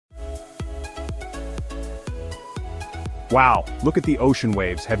Wow, look at the ocean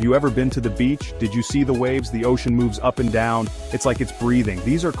waves. Have you ever been to the beach? Did you see the waves? The ocean moves up and down. It's like it's breathing.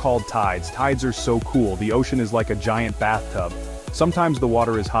 These are called tides. Tides are so cool. The ocean is like a giant bathtub. Sometimes the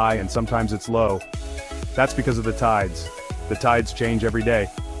water is high and sometimes it's low. That's because of the tides. The tides change every day.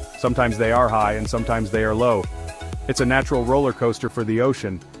 Sometimes they are high and sometimes they are low. It's a natural roller coaster for the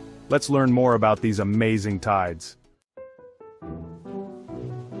ocean. Let's learn more about these amazing tides.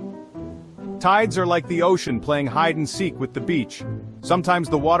 Tides are like the ocean playing hide and seek with the beach. Sometimes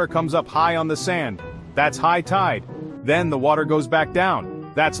the water comes up high on the sand. That's high tide. Then the water goes back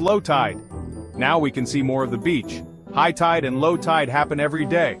down. That's low tide. Now we can see more of the beach. High tide and low tide happen every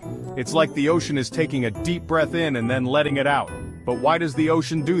day. It's like the ocean is taking a deep breath in and then letting it out. But why does the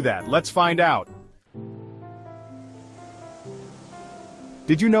ocean do that? Let's find out.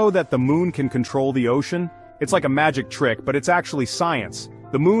 Did you know that the moon can control the ocean? It's like a magic trick, but it's actually science.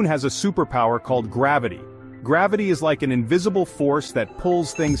 The moon has a superpower called gravity. Gravity is like an invisible force that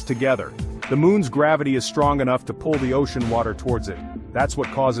pulls things together. The moon's gravity is strong enough to pull the ocean water towards it. That's what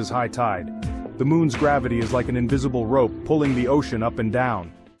causes high tide. The moon's gravity is like an invisible rope pulling the ocean up and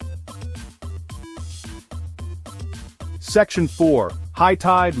down. Section 4. High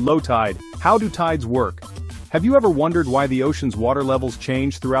tide, low tide. How do tides work? Have you ever wondered why the ocean's water levels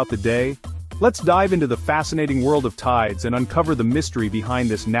change throughout the day? Let's dive into the fascinating world of tides and uncover the mystery behind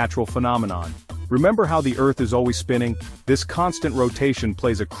this natural phenomenon. Remember how the Earth is always spinning? This constant rotation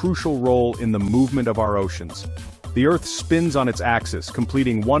plays a crucial role in the movement of our oceans. The Earth spins on its axis,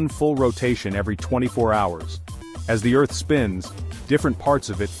 completing one full rotation every 24 hours. As the Earth spins, different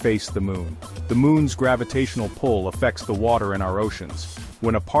parts of it face the moon. The moon's gravitational pull affects the water in our oceans.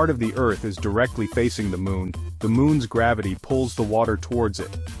 When a part of the Earth is directly facing the moon's gravity pulls the water towards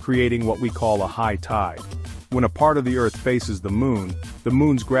it, creating what we call a high tide. When a part of the Earth faces the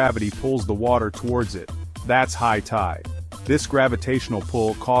moon's gravity pulls the water towards it. That's high tide. This gravitational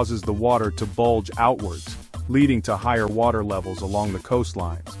pull causes the water to bulge outwards, leading to higher water levels along the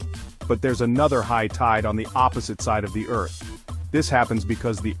coastlines. But there's another high tide on the opposite side of the Earth. This happens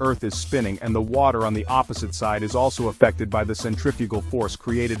because the Earth is spinning and the water on the opposite side is also affected by the centrifugal force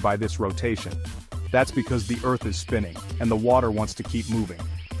created by this rotation. That's because the Earth is spinning, and the water wants to keep moving.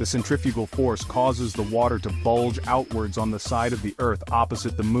 The centrifugal force causes the water to bulge outwards on the side of the Earth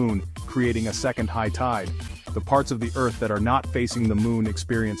opposite the moon, creating a second high tide. The parts of the Earth that are not facing the moon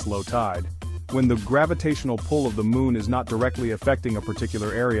experience low tide. When the gravitational pull of the moon is not directly affecting a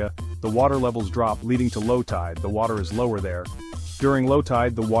particular area, the water levels drop, leading to low tide. The water is lower there. During low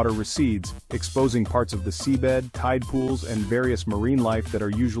tide, the water recedes, exposing parts of the seabed, tide pools, and various marine life that are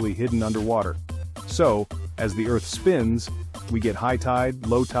usually hidden underwater. So, as the Earth spins, we get high tide,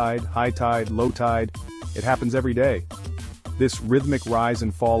 low tide, high tide, low tide. It happens every day. This rhythmic rise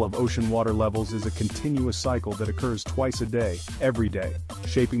and fall of ocean water levels is a continuous cycle that occurs twice a day, every day,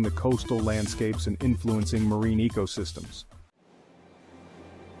 shaping the coastal landscapes and influencing marine ecosystems.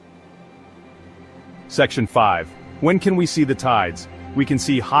 Section 5. When can we see the tides? We can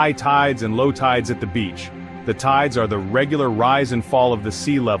see high tides and low tides at the beach. The tides are the regular rise and fall of the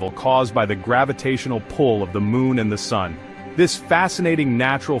sea level caused by the gravitational pull of the moon and the sun. This fascinating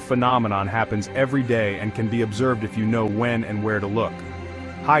natural phenomenon happens every day and can be observed if you know when and where to look.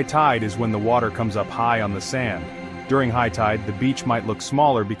 High tide is when the water comes up high on the sand. During high tide, the beach might look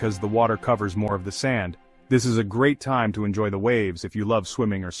smaller because the water covers more of the sand. This is a great time to enjoy the waves if you love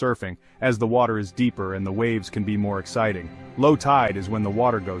swimming or surfing, as the water is deeper and the waves can be more exciting. Low tide is when the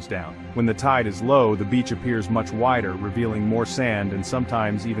water goes down. When the tide is low, the beach appears much wider, revealing more sand and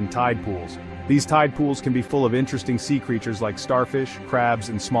sometimes even tide pools. These tide pools can be full of interesting sea creatures like starfish, crabs,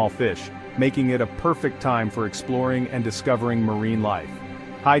 and small fish, making it a perfect time for exploring and discovering marine life.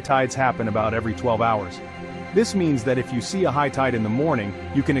 High tides happen about every 12 hours. This means that if you see a high tide in the morning,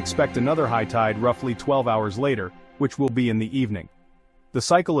 you can expect another high tide roughly 12 hours later, which will be in the evening. The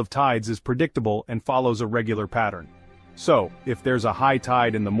cycle of tides is predictable and follows a regular pattern. So, if there's a high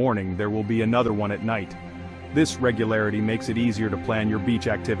tide in the morning, there will be another one at night. This regularity makes it easier to plan your beach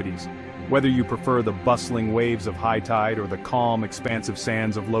activities. Whether you prefer the bustling waves of high tide or the calm, expansive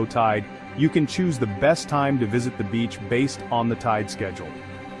sands of low tide, you can choose the best time to visit the beach based on the tide schedule.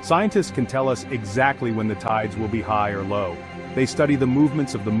 Scientists can tell us exactly when the tides will be high or low. They study the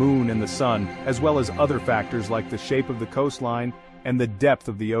movements of the moon and the sun, as well as other factors like the shape of the coastline and the depth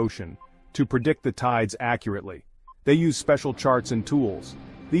of the ocean, to predict the tides accurately. They use special charts and tools.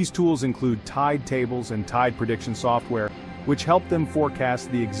 These tools include tide tables and tide prediction software, which help them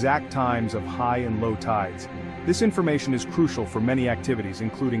forecast the exact times of high and low tides. This information is crucial for many activities,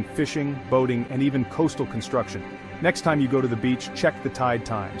 including fishing, boating, and even coastal construction. Next time you go to the beach, check the tide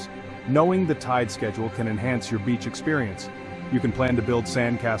times. Knowing the tide schedule can enhance your beach experience. You can plan to build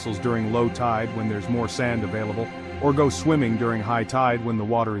sandcastles during low tide when there's more sand available, or go swimming during high tide when the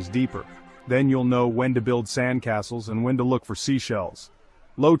water is deeper. Then you'll know when to build sandcastles and when to look for seashells.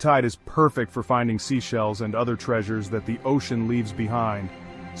 Low tide is perfect for finding seashells and other treasures that the ocean leaves behind.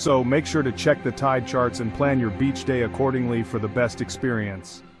 So make sure to check the tide charts and plan your beach day accordingly for the best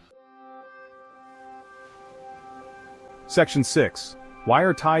experience. Section 6. Why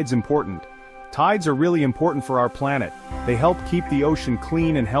are tides important? Tides are really important for our planet. They help keep the ocean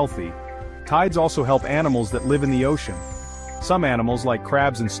clean and healthy. Tides also help animals that live in the ocean. Some animals, like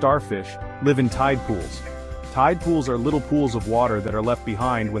crabs and starfish, live in tide pools. Tide pools are little pools of water that are left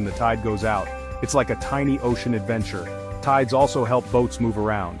behind when the tide goes out. It's like a tiny ocean adventure. Tides also help boats move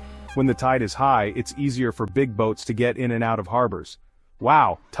around. When the tide is high, it's easier for big boats to get in and out of harbors.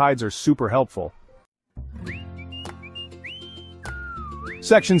 Wow, tides are super helpful.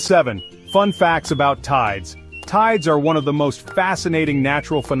 Section 7. Fun facts about tides. Tides are one of the most fascinating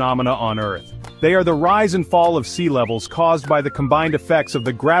natural phenomena on Earth. They are the rise and fall of sea levels caused by the combined effects of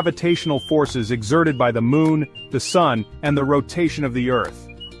the gravitational forces exerted by the moon, the sun, and the rotation of the Earth.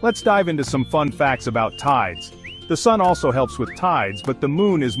 Let's dive into some fun facts about tides. The sun also helps with tides, but the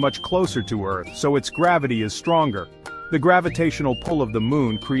moon is much closer to Earth, so its gravity is stronger. The gravitational pull of the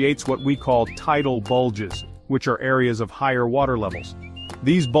moon creates what we call tidal bulges, which are areas of higher water levels.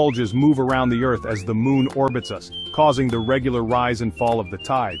 These bulges move around the Earth as the moon orbits us, causing the regular rise and fall of the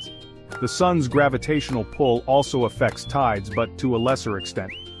tides. The sun's gravitational pull also affects tides, but to a lesser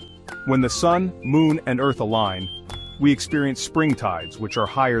extent. When the sun, moon, and Earth align, we experience spring tides, which are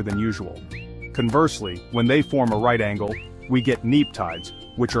higher than usual. Conversely, when they form a right angle, we get neap tides,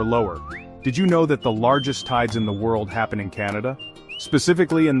 which are lower. Did you know that the largest tides in the world happen in Canada?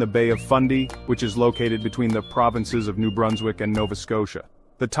 Specifically in the Bay of Fundy, which is located between the provinces of New Brunswick and Nova Scotia.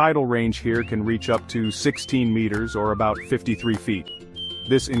 The tidal range here can reach up to 16 meters or about 53 feet.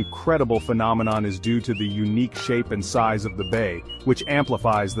 This incredible phenomenon is due to the unique shape and size of the bay, which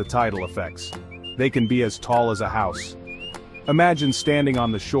amplifies the tidal effects. They can be as tall as a house. Imagine standing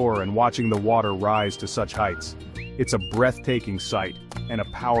on the shore and watching the water rise to such heights. It's a breathtaking sight and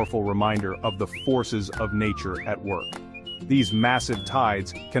a powerful reminder of the forces of nature at work. These massive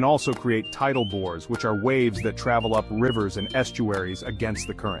tides can also create tidal bores, which are waves that travel up rivers and estuaries against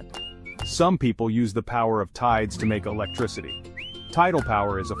the current. Some people use the power of tides to make electricity. Tidal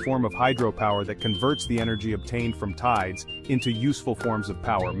power is a form of hydropower that converts the energy obtained from tides into useful forms of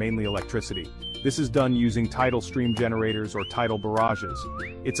power, mainly electricity. This is done using tidal stream generators or tidal barrages.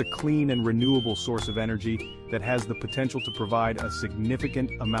 It's a clean and renewable source of energy that has the potential to provide a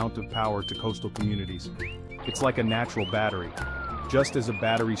significant amount of power to coastal communities. It's like a natural battery. Just as a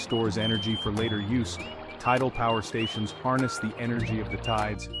battery stores energy for later use, tidal power stations harness the energy of the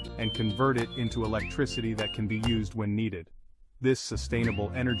tides and convert it into electricity that can be used when needed. This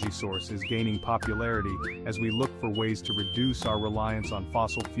sustainable energy source is gaining popularity as we look for ways to reduce our reliance on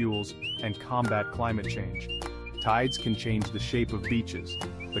fossil fuels and combat climate change. Tides can change the shape of beaches.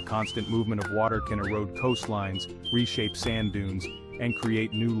 The constant movement of water can erode coastlines, reshape sand dunes, and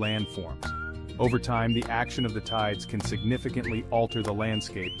create new landforms. Over time, the action of the tides can significantly alter the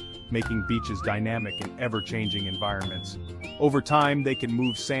landscape, making beaches dynamic in ever-changing environments. Over time, they can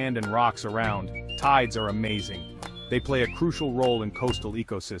move sand and rocks around. Tides are amazing. They play a crucial role in coastal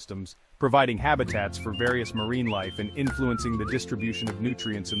ecosystems, providing habitats for various marine life and influencing the distribution of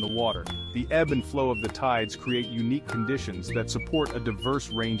nutrients in the water. The ebb and flow of the tides create unique conditions that support a diverse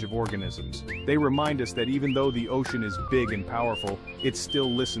range of organisms. They remind us that even though the ocean is big and powerful, it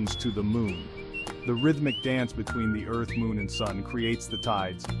still listens to the moon. The rhythmic dance between the Earth, Moon, and Sun creates the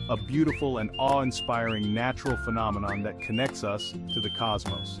tides, a beautiful and awe-inspiring natural phenomenon that connects us to the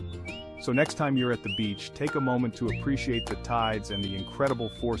cosmos. So next time you're at the beach, take a moment to appreciate the tides and the incredible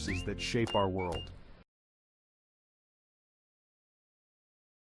forces that shape our world.